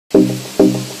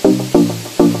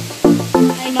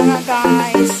na nga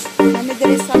guys. Kami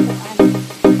diri sa buwan.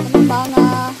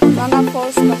 Mga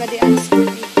falls Pagadian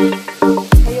City.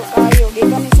 Kayo.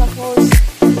 Gikan ni sa falls.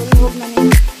 Tulog na ni.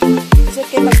 Kasi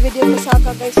kay mag-video ko sa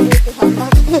ka guys. Ito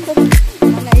hamak.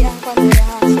 Manayang pa na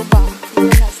yan. Subang. Ito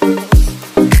na sa falls.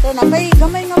 So napay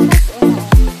gamay nga falls.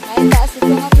 Naitaas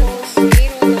ito nga falls.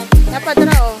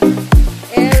 Napadra o.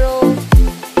 Aero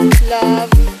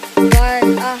Love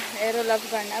Garn. Aero Love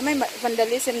Garn. May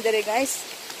vandalism diri guys.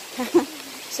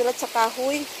 Sulat sa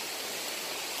kahoy.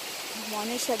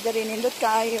 Muna siya dari nindot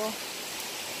kayo.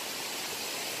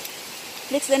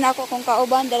 Next din ako kung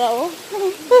kauban dala o.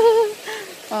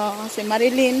 Si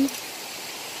Marilyn.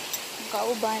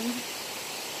 Kauban.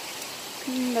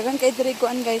 Dagang kay diri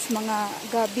kuan guys mga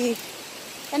gabi.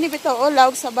 Kani bitaw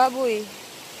laog sa baboy.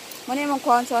 Muna imong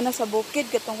kuan sa sa bukid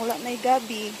katong wala nay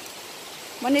gabi.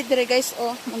 Muna diri guys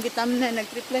manggitam na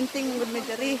nagre-planting gud mi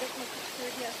diri.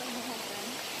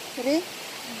 Diri?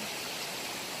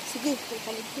 Sige,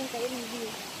 paligyan kayo ng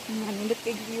view. Manindot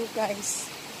kay view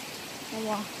guys.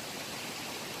 Awa.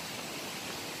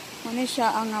 Ano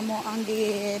siya ang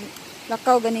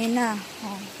lakaw ganina.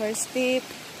 First step.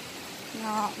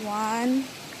 Na 1,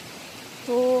 2,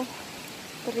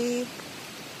 3,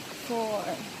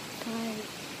 4, 5,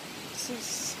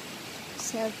 6,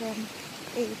 7,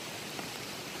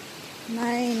 8,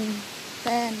 9,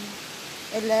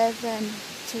 10, 11,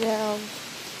 12,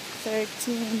 13,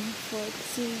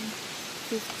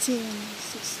 14, 15,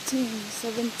 16,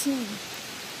 17,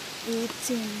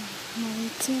 18,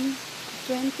 19,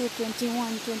 20,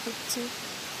 21, 22,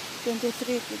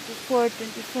 23, 24,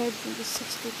 25,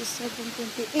 26, 27,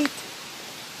 28,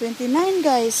 29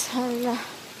 guys. Hala.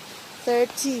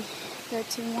 30,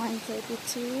 31,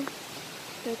 32,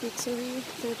 33,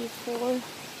 34,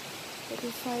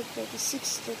 35,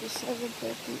 36, 37,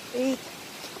 38,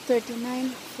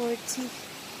 39, 40,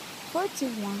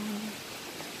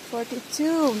 41,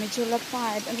 42, medyo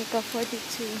lapad. Ano ka?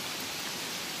 42,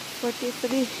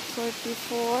 43,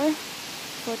 44,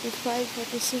 45,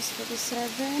 46,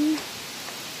 47,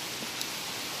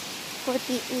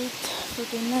 48,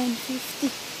 49, 50,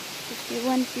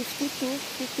 51, 52,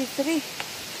 53.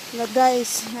 Wala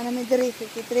guys, nanami diri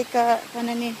 53 ka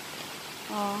kanani.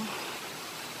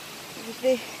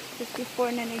 53,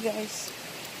 54 na ni guys.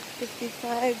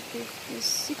 55,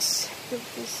 56,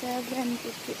 57,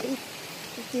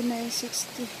 58, 59,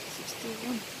 60,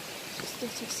 61,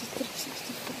 60, 63,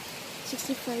 64,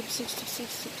 65,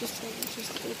 66, 67,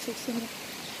 68, 69,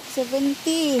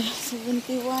 70,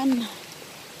 71,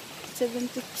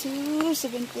 72,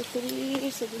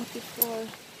 73, 74,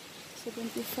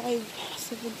 75,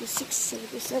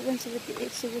 76, 77, 78,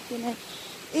 79,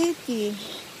 80,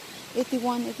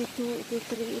 81, 82,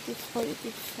 83, 84,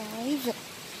 85,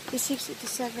 86,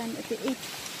 87, 88,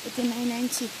 89,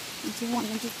 90, 91,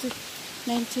 92,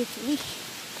 93.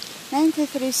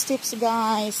 93 steps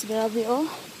guys. Grabe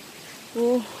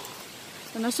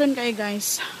Tanason kayo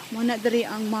guys. Muna dari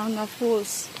ang Manga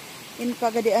Falls in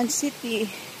Pagadian City.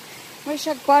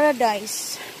 Masyag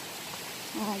paradise.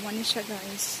 Muna siya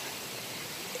guys.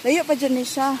 Layo pa dyan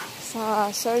siya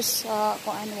sa source sa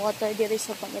water diri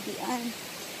sa Pagadian.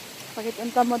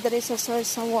 Pagitunta mo diri sa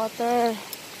source sa water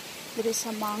diri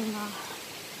sa Manga.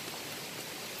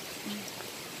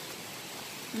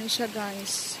 Ano siya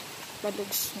guys,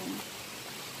 balugson.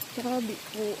 Grabe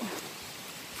po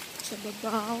sa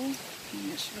babaw.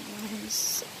 Ano siya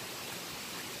guys.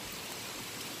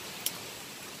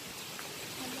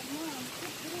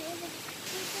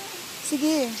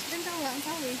 Sige.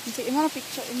 Sige, imara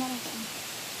picture, imara ka.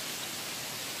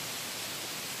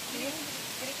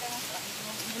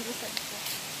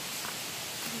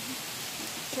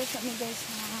 Picture sa mi guys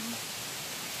ha.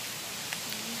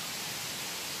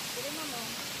 Dili mo mo.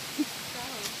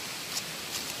 Ciao.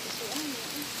 So ano?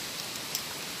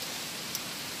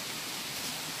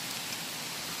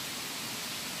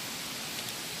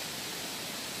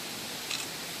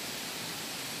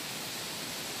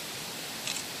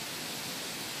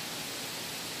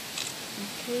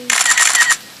 Okay.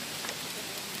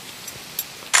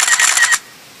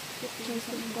 Picture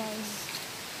sa mi guys.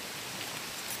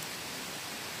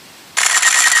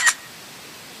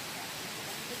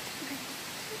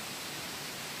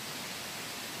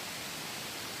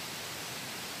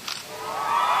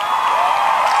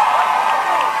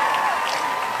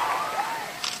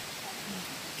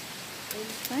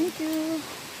 Thank you.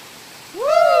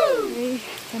 Woo! Okay,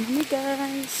 kami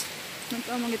guys.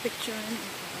 Nagpa mga picture.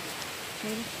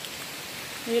 Okay.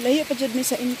 Layo pa jud mi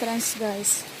sa entrance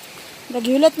guys.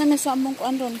 Naghiulat na mi sa among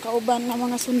kuan ron kauban nga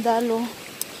mga sundalo.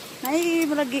 Nay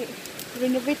lagi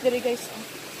renovate diri guys.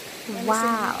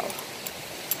 Wow.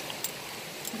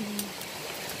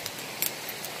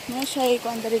 Ano siya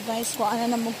kung andari guys, kung ano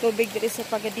na mong tubig diri sa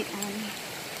Pagadian.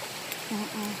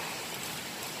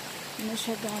 Ano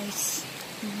siya guys.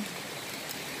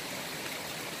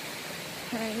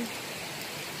 Okay.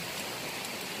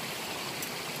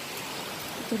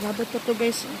 Ito labot pa to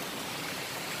guys.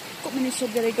 Kung ano siya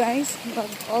diri guys,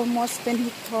 almost 10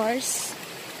 hectares.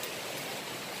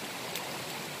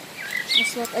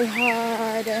 That's what I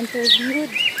had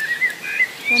interviewed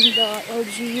from the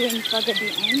LGU in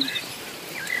Pagadian.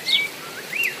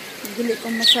 Dili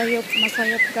ko masayop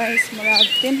guys. Marag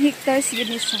 10 hectares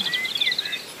yun siya.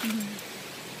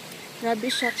 Grabe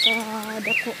siya ka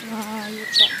dako nga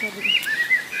yuta dali.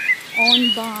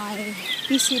 Owned by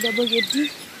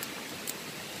PCWD,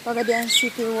 Pagadian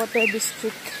City Water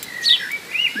District.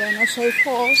 Then na siya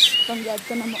falls, pangyad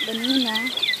ko na mo ganina.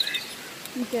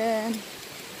 And then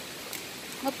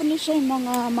hapon ni siya yung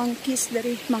mga monkeys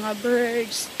dari, mga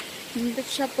birds. Hindi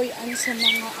siya po yan sa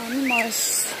mga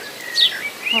animals.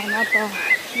 Napa.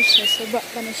 Siya, suba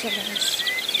ka na siya guys.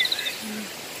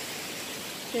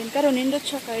 Then karon nindot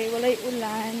siya kay walay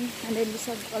ulan. And then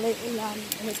bisag walay ulan.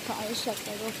 Ulit kaayo siya.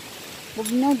 Pero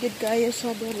bugnaw gid kaayo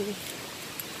siya dari.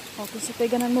 Okay, sa so,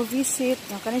 ganan mo visit.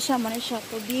 Kani siya, man siya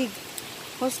tubig.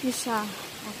 Hose ni siya.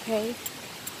 Okay.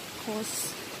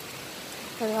 Hose.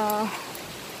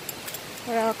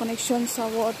 Para connection sa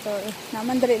water.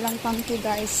 Naman dali lang tangki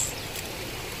guys.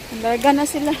 Larga na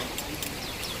sila.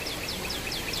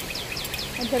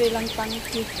 Dali lang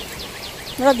tangki.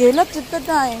 Naragilat dito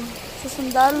dahil. Sa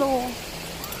sundalo.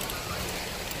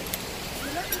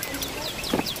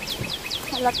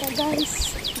 Halata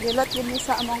guys. Gilat yun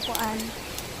sa among kuan.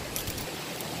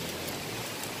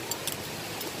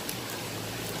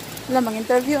 Wala,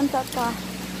 mag-interview ang tata.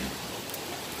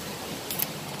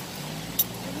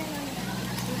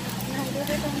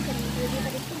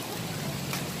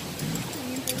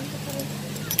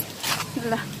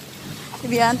 Wala.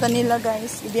 Ibiyan ta nila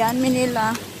guys. Ibiyan mi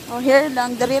nila. Oh, here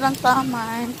lang. Dari lang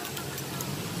taman.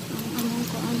 Anong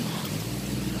kuan.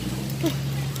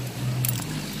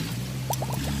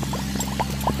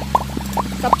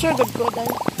 Capture good ko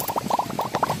dahil.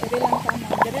 Dari lang taman.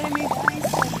 Dari mi guys.